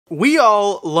We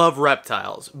all love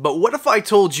reptiles, but what if I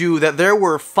told you that there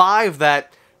were 5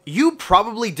 that you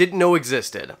probably didn't know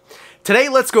existed? Today,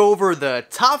 let's go over the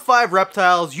top 5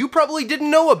 reptiles you probably didn't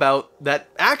know about that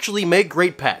actually make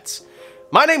great pets.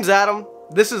 My name's Adam,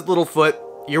 this is Littlefoot,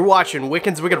 you're watching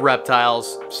Wiccan's Wicked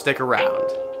Reptiles, stick around.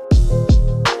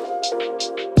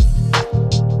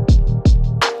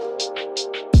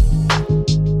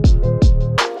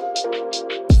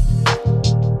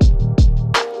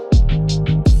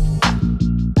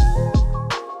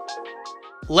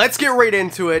 Let's get right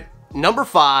into it. Number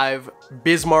 5,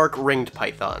 Bismarck ringed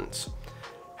pythons.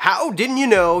 How didn't you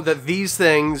know that these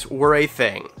things were a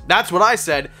thing? That's what I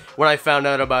said when I found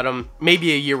out about them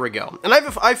maybe a year ago. And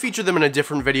I've featured them in a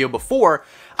different video before.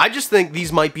 I just think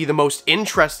these might be the most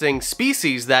interesting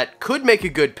species that could make a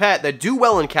good pet, that do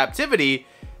well in captivity,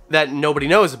 that nobody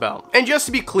knows about. And just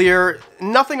to be clear,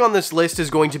 nothing on this list is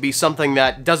going to be something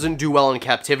that doesn't do well in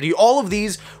captivity. All of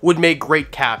these would make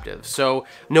great captives. So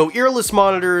no earless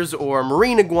monitors or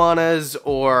marine iguanas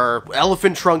or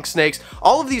elephant trunk snakes.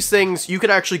 All of these things you could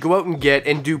actually go out and get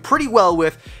and do pretty well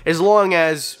with as long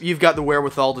as you've got the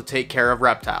wherewithal to take care of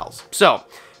reptiles. So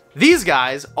these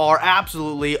guys are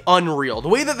absolutely unreal, the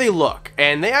way that they look,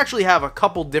 and they actually have a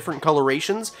couple different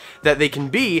colorations that they can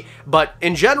be, but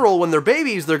in general, when they're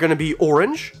babies, they're going to be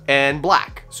orange and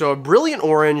black. So a brilliant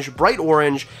orange, bright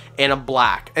orange, and a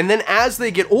black. And then as they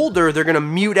get older, they're going to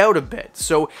mute out a bit,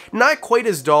 so not quite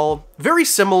as dull, very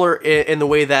similar in the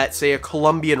way that, say, a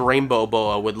Colombian rainbow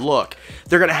boa would look.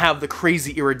 They're going to have the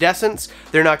crazy iridescence,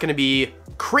 they're not going to be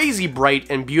crazy bright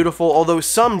and beautiful, although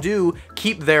some do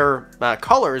keep their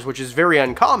colors, which is very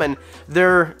uncommon.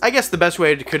 They're, I guess the best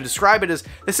way to could describe it is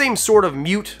the same sort of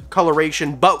mute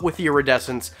coloration, but with the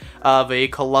iridescence of a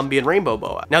Colombian rainbow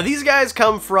boa. Now these guys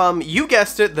come from, you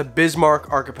guessed it, the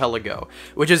Bismarck archipelago,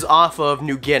 which is off of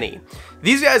New Guinea.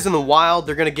 These guys in the wild,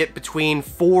 they're going to get between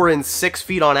 4 and 6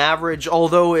 feet on average,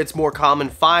 although it's more common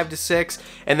 5 to 6,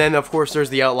 and then of course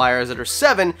there's the outliers that are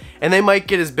 7, and they might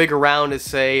get as big around as,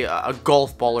 say, a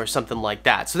golf ball or something like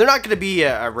that. So they're not going to be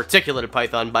a reticulated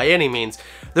python by any means.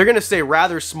 They're going to stay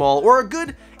rather small, or a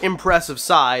good impressive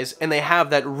size, and they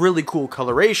have that really cool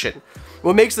coloration.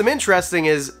 What makes them interesting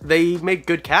is they make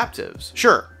good captives.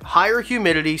 Sure, higher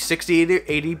humidity, 60 to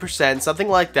 80%, something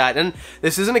like that. And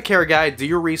this isn't a care guide, do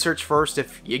your research first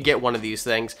if you get one of these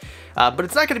things. But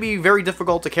it's not going to be very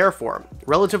difficult to care for.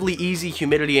 Relatively easy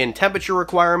humidity and temperature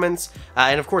requirements.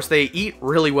 And of course they eat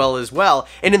really well as well.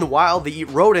 And in the wild they eat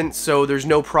rodents, so there's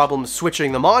no problem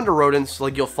switching them onto rodents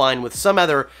like you'll find with some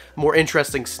other more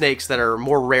interesting snakes that are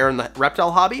more rare in the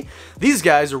reptile hobby. These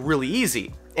guys are really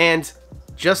easy. And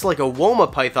just like a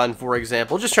Woma python, for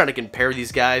example, just trying to compare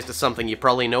these guys to something you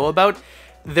probably know about,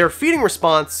 their feeding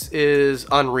response is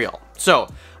unreal. So,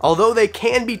 although they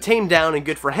can be tamed down and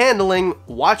good for handling,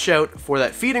 watch out for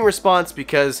that feeding response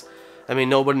because, I mean,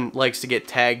 no one likes to get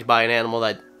tagged by an animal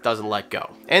that doesn't let go.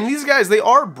 And these guys, they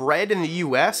are bred in the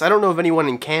US. I don't know of anyone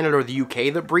in Canada or the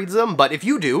UK that breeds them, but if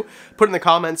you do, put in the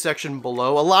comments section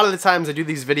below. A lot of the times I do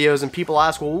these videos and people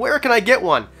ask, well, where can I get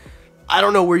one? I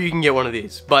don't know where you can get one of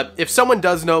these, but if someone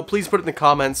does know, please put it in the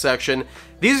comments section.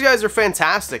 These guys are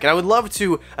fantastic, and I would love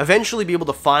to eventually be able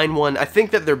to find one. I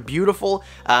think that they're beautiful,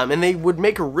 and they would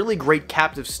make a really great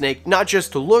captive snake, not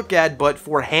just to look at, but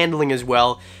for handling as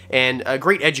well, and a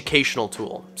great educational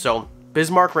tool. So,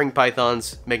 Bismarck ring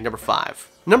pythons make number 5.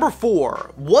 Number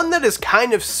 4, one that is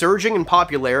kind of surging in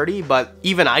popularity, but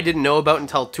even I didn't know about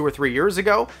until 2 or 3 years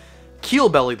ago.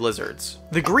 Keel-bellied lizards.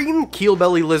 The green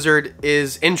keel-bellied lizard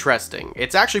is interesting.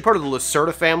 It's actually part of the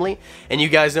Lacerta family, and you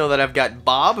guys know that I've got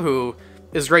Bob, who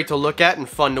is great to look at and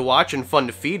fun to watch and fun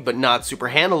to feed, but not super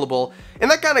handleable.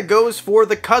 And that kind of goes for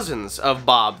the cousins of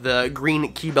Bob, the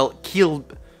green keeled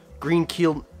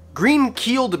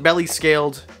belly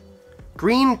scaled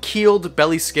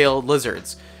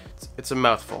lizards. It's a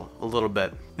mouthful, a little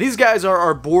bit. These guys are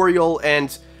arboreal,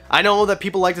 and I know that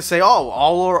people like to say, oh,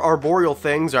 all arboreal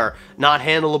things are not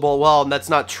handleable. Well, that's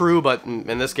not true, but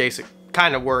in this case, it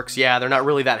kind of works. Yeah, they're not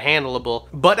really that handleable.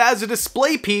 But as a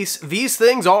display piece, these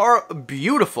things are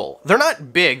beautiful. They're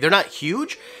not big, they're not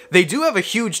huge. They do have a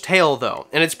huge tail, though,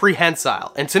 and it's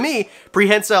prehensile. And to me,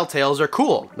 prehensile tails are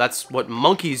cool. That's what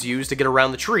monkeys use to get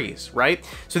around the trees, right?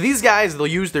 So these guys, they'll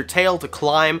use their tail to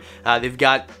climb. They've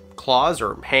got claws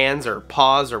or hands or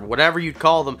paws or whatever you'd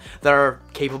call them that are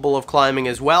capable of climbing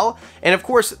as well. And of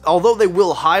course, although they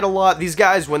will hide a lot, these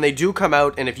guys, when they do come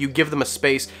out and if you give them a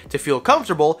space to feel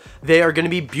comfortable, they are going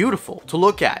to be beautiful to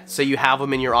look at. Say you have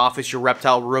them in your office, your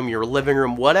reptile room, your living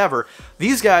room, whatever.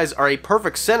 These guys are a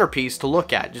perfect centerpiece to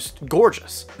look at, just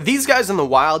gorgeous. These guys in the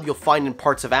wild you'll find in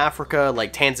parts of Africa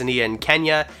like Tanzania and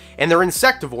Kenya, and they're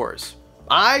insectivores.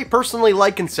 I personally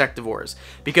like insectivores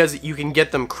because you can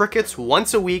get them crickets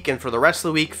once a week, and for the rest of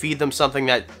the week feed them something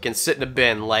that can sit in a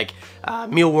bin like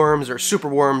mealworms or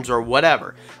superworms or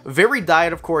whatever. Varied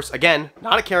diet, of course. Again,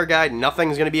 not a care guide.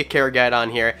 Nothing's going to be a care guide on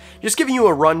here. Just giving you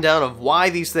a rundown of why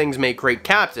these things make great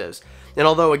captives. And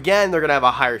although, again, they're going to have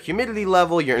a higher humidity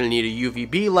level, you're going to need a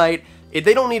UVB light,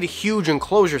 they don't need a huge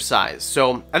enclosure size.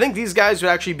 So I think these guys would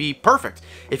actually be perfect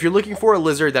if you're looking for a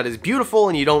lizard that is beautiful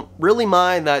and you don't really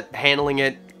mind that handling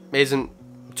it isn't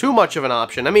too much of an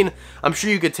option. I mean, I'm sure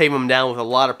you could tame them down with a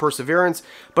lot of perseverance,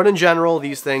 but in general,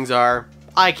 these things are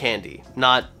eye candy,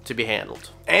 not to be handled.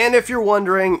 And if you're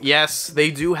wondering, yes, they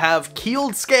do have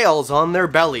keeled scales on their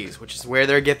bellies, which is where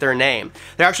they get their name.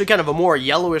 They're actually kind of a more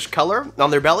yellowish color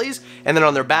on their bellies, and then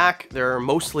on their back, they're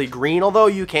mostly green, although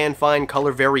you can find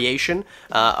color variation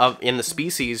in the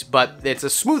species, but it's a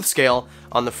smooth scale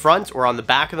on the front, or on the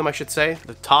back of them, I should say,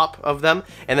 the top of them,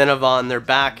 and then on their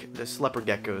back, this leopard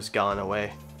gecko's gone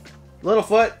away.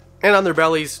 Littlefoot, and on their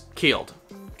bellies, keeled.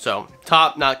 So,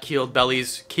 top, not keeled,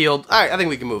 bellies, keeled. Alright, I think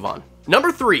we can move on.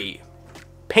 Number 3.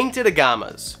 Painted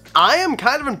agamas. I am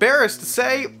kind of embarrassed to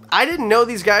say I didn't know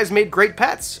these guys made great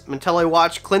pets until I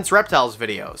watched Clint's Reptiles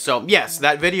video. So yes,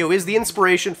 that video is the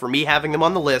inspiration for me having them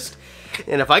on the list,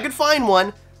 and if I could find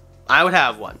one, I would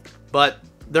have one. But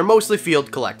they're mostly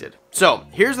field collected. So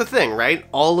here's the thing, right?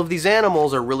 All of these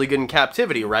animals are really good in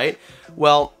captivity, right?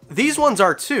 Well, these ones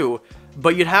are too,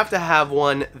 but you'd have to have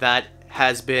one that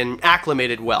has been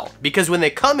acclimated well. Because when they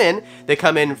come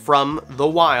in from the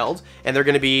wild, and they're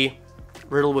going to be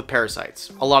riddled with parasites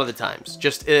a lot of the times.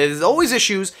 Just, there's always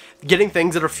issues getting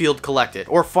things that are field collected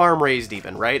or farm raised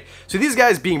even, right? So these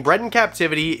guys being bred in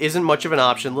captivity isn't much of an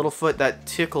option. Littlefoot, that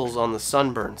tickles on the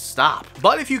sunburn. Stop.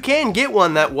 But if you can get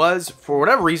one that was, for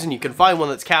whatever reason, you can find one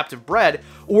that's captive bred,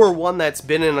 or one that's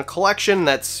been in a collection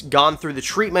that's gone through the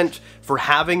treatment for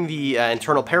having the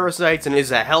internal parasites and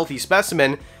is a healthy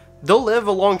specimen, they'll live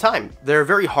a long time. They're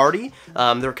very hardy.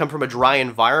 They come from a dry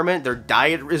environment. Their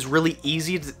diet is really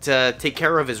easy to take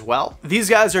care of as well.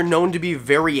 These guys are known to be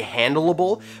very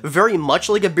handleable, very much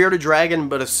like a bearded dragon,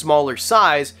 but a smaller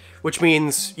size, which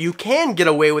means you can get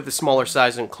away with the smaller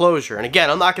size enclosure. And again,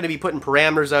 I'm not going to be putting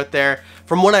parameters out there.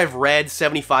 From what I've read,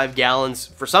 75 gallons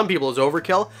for some people is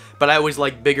overkill, but I always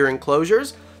like bigger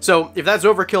enclosures. So if that's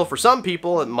overkill for some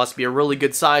people, it must be a really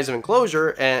good size of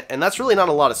enclosure, and that's really not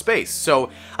a lot of space. So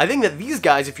I think that these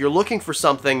guys, if you're looking for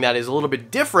something that is a little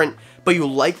bit different, but you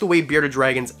like the way bearded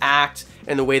dragons act,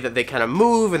 and the way that they kind of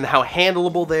move, and how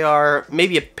handleable they are,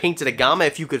 maybe a painted agama,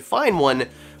 if you could find one,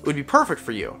 would be perfect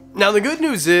for you. Now the good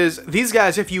news is, these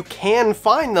guys, if you can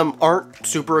find them, aren't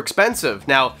super expensive.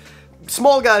 Now,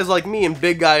 small guys like me and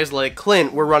big guys like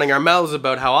Clint, we're running our mouths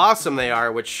about how awesome they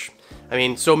are, which, I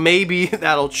mean, so maybe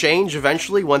that'll change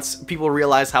eventually once people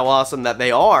realize how awesome that they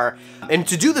are. And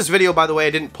to do this video, by the way, I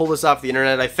didn't pull this off the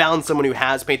internet. I found someone who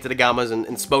has painted agamas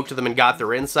and spoke to them and got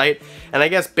their insight. And I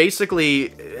guess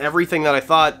basically everything that I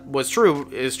thought was true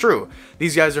is true.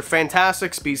 These guys are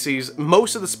fantastic species.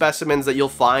 Most of the specimens that you'll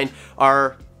find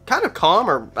are kind of calm,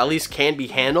 or at least can be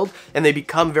handled, and they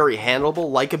become very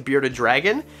handleable like a bearded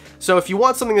dragon. So if you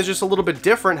want something that's just a little bit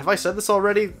different, have I said this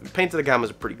already? Painted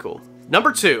agamas are pretty cool.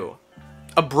 Number 2.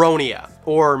 Abronia,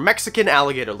 or Mexican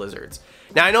alligator lizards.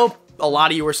 Now I know a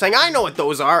lot of you are saying, I know what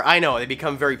those are. I know, they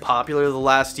become very popular the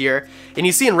last year. And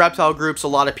you see in reptile groups a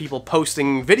lot of people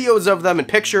posting videos of them and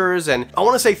pictures, and I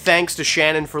want to say thanks to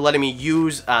Shannon for letting me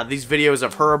use these videos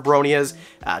of her abronias.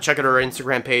 Check out her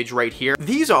Instagram page right here.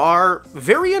 These are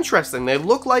very interesting. They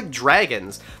look like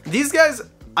dragons. These guys,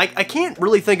 I can't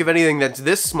really think of anything that's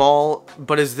this small,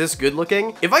 but is this good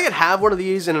looking. If I could have one of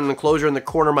these in an enclosure in the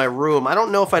corner of my room, I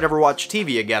don't know if I'd ever watch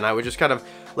TV again. I would just kind of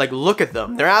like look at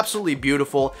them. They're absolutely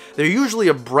beautiful. They're usually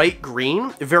a bright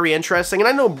green, very interesting. And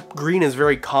I know green is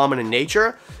very common in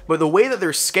nature, but the way that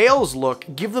their scales look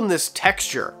give them this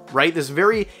texture, right? This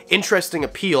very interesting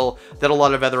appeal that a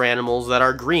lot of other animals that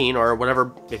are green, or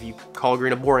whatever, if you call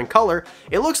green a boring color,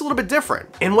 it looks a little bit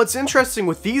different. And what's interesting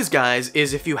with these guys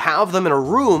is if you have them in a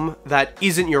room that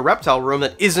isn't your reptile room,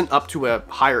 that isn't up to a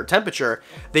higher temperature,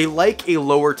 they like a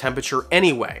lower temperature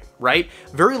anyway, right?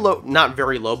 Very low, not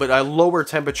very low, but a lower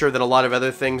temperature than a lot of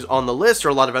other things on the list, or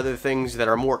a lot of other things that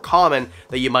are more common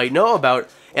that you might know about,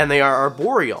 and they are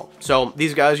arboreal. So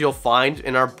these guys you'll find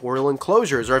in arboreal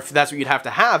enclosures, or if that's what you'd have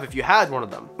to have if you had one of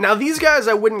them. Now these guys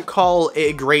I wouldn't call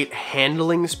a great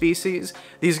handling species.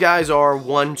 These guys are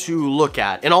one to look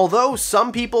at, and although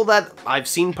some people that I've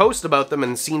seen post about them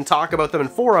and seen talk about them in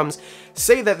forums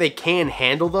say that they can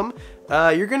handle them,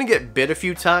 you're going to get bit a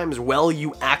few times while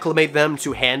you acclimate them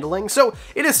to handling. So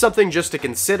it is something just to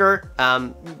consider.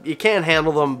 You can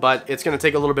handle them, but it's going to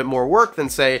take a little bit more work than,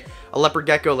 say, a leopard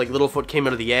gecko like Littlefoot came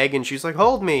out of the egg and she's like,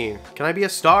 hold me, can I be a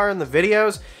star in the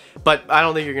videos? But I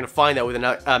don't think you're going to find that with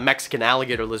a Mexican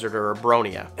alligator lizard or a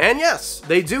Bronia. And yes,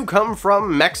 they do come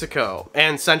from Mexico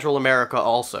and Central America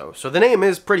also. So the name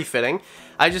is pretty fitting.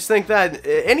 I just think that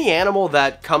any animal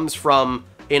that comes from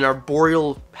an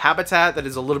arboreal habitat that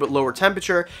is a little bit lower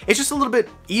temperature, it's just a little bit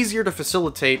easier to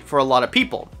facilitate for a lot of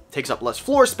people. It takes up less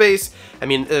floor space. I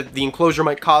mean, the enclosure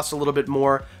might cost a little bit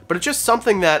more, but it's just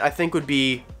something that I think would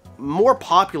be more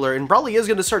popular and probably is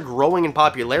going to start growing in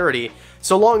popularity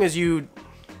so long as you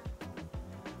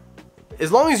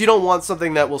don't want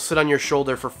something that will sit on your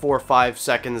shoulder for 4 or 5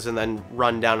 seconds and then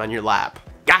run down on your lap.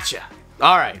 Gotcha.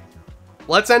 All right,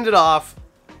 let's end it off.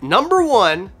 Number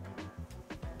 1,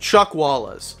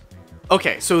 chuckwallas.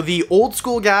 Okay, so the old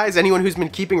school guys, anyone who's been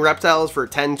keeping reptiles for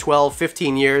 10, 12,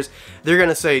 15 years, they're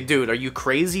gonna say, dude, are you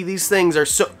crazy? These things are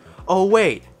so... Oh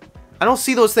wait, I don't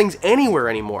see those things anywhere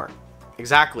anymore.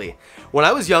 Exactly. When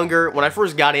I was younger, when I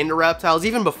first got into reptiles,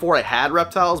 even before I had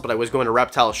reptiles, but I was going to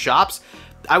reptile shops,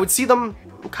 I would see them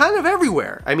kind of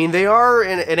everywhere. I mean, they are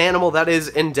an animal that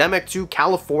is endemic to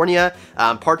California,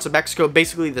 parts of Mexico,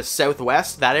 basically the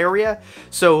Southwest, that area.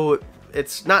 So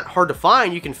it's not hard to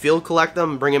find. You can field collect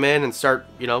them, bring them in and start,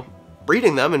 you know,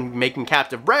 breeding them and making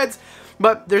captive breds,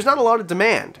 but there's not a lot of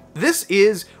demand. This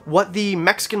is what the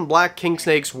Mexican black king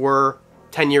snakes were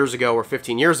 10 years ago or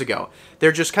 15 years ago.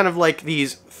 They're just kind of like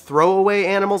these throwaway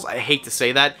animals. I hate to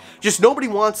say that. Just nobody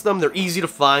wants them. They're easy to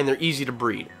find. They're easy to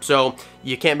breed. So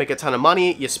you can't make a ton of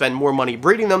money. You spend more money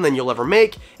breeding them than you'll ever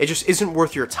make. It just isn't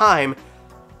worth your time.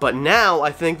 But now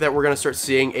I think that we're going to start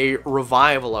seeing a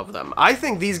revival of them. I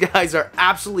think these guys are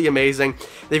absolutely amazing.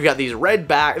 They've got these red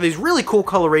back, these really cool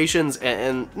colorations,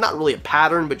 and not really a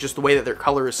pattern, but just the way that their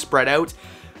color is spread out.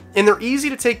 And they're easy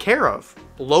to take care of.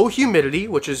 Low humidity,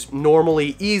 which is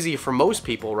normally easy for most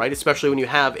people, right? Especially when you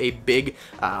have a big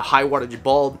high wattage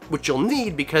bulb, which you'll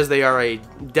need because they are a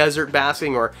desert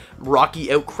basking or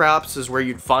rocky outcrops is where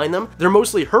you'd find them. They're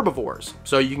mostly herbivores,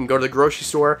 so you can go to the grocery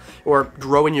store or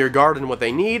grow in your garden what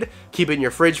they need, keep it in your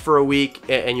fridge for a week,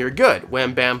 and you're good.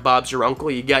 Wham bam, Bob's your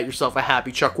uncle, you got yourself a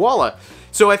happy chuckwalla.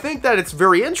 So I think that it's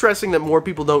very interesting that more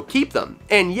people don't keep them.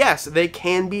 And yes, they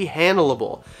can be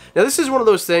handleable. Now this is one of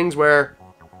those things where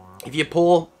if you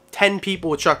pull 10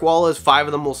 people with chuckwallas, 5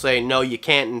 of them will say, no, you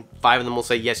can't, and 5 of them will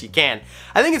say, yes, you can.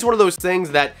 I think it's one of those things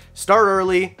that start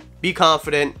early, be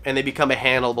confident, and they become a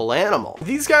handleable animal.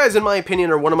 These guys, in my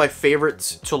opinion, are one of my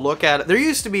favorites to look at. There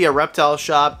used to be a reptile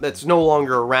shop that's no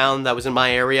longer around that was in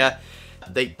my area.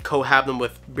 They cohab them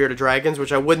with bearded dragons,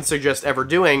 which I wouldn't suggest ever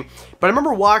doing. But I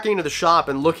remember walking into the shop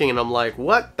and looking, and I'm like,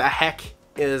 what the heck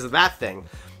is that thing?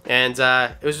 And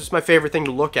it was just my favorite thing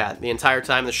to look at the entire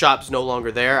time. The shop's no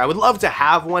longer there. I would love to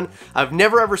have one. I've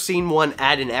never ever seen one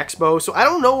at an expo, so I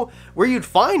don't know where you'd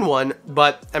find one,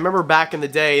 but I remember back in the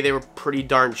day, they were pretty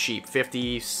darn cheap,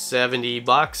 50, 70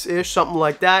 bucks-ish, something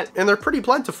like that, and they're pretty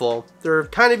plentiful. They're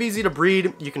kind of easy to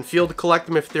breed. You can field collect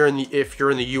them if you're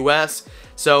in the US,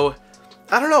 so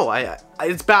I don't know,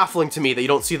 it's baffling to me that you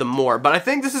don't see them more, but I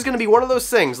think this is going to be one of those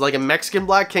things, like a Mexican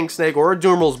black king snake or a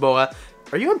Dumerl's boa.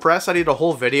 Are you impressed I did a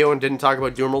whole video and didn't talk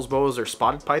about Dumerl's boas or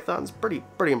spotted pythons? Pretty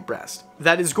impressed.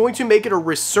 That is going to make it a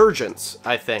resurgence,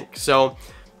 I think. So,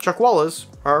 chuckwallas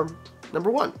are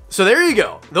number 1. So there you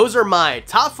go. Those are my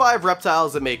top 5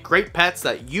 reptiles that make great pets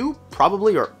that you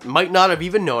probably or might not have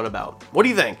even known about. What do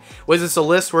you think? Was this a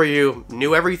list where you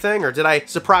knew everything, or did I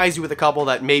surprise you with a couple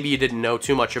that maybe you didn't know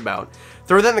too much about?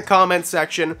 Throw that in the comments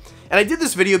section. And I did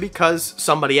this video because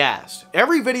somebody asked.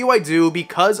 Every video I do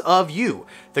because of you.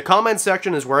 The comment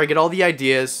section is where I get all the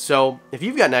ideas, so if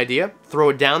you've got an idea, throw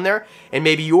it down there, and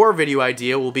maybe your video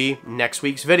idea will be next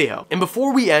week's video. And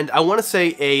before we end, I want to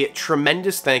say a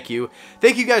tremendous thank you.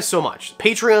 Thank you guys so much.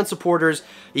 Patreon supporters,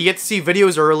 you get to see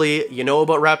videos early, you know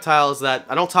about reptiles that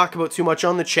I don't talk about too much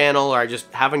on the channel, or I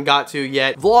just haven't got to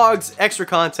yet. Vlogs, extra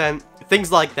content,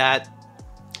 things like that.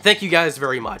 Thank you guys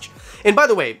very much. And by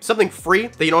the way, something free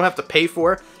that you don't have to pay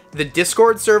for, the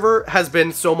Discord server has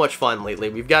been so much fun lately.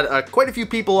 We've got quite a few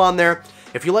people on there.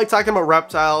 If you like talking about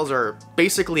reptiles or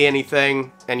basically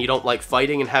anything, and you don't like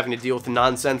fighting and having to deal with the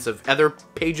nonsense of other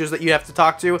pages that you have to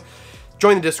talk to,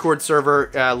 join the Discord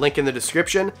server, link in the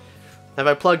description. Have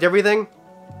I plugged everything?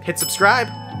 Hit subscribe.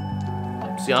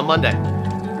 See you on Monday.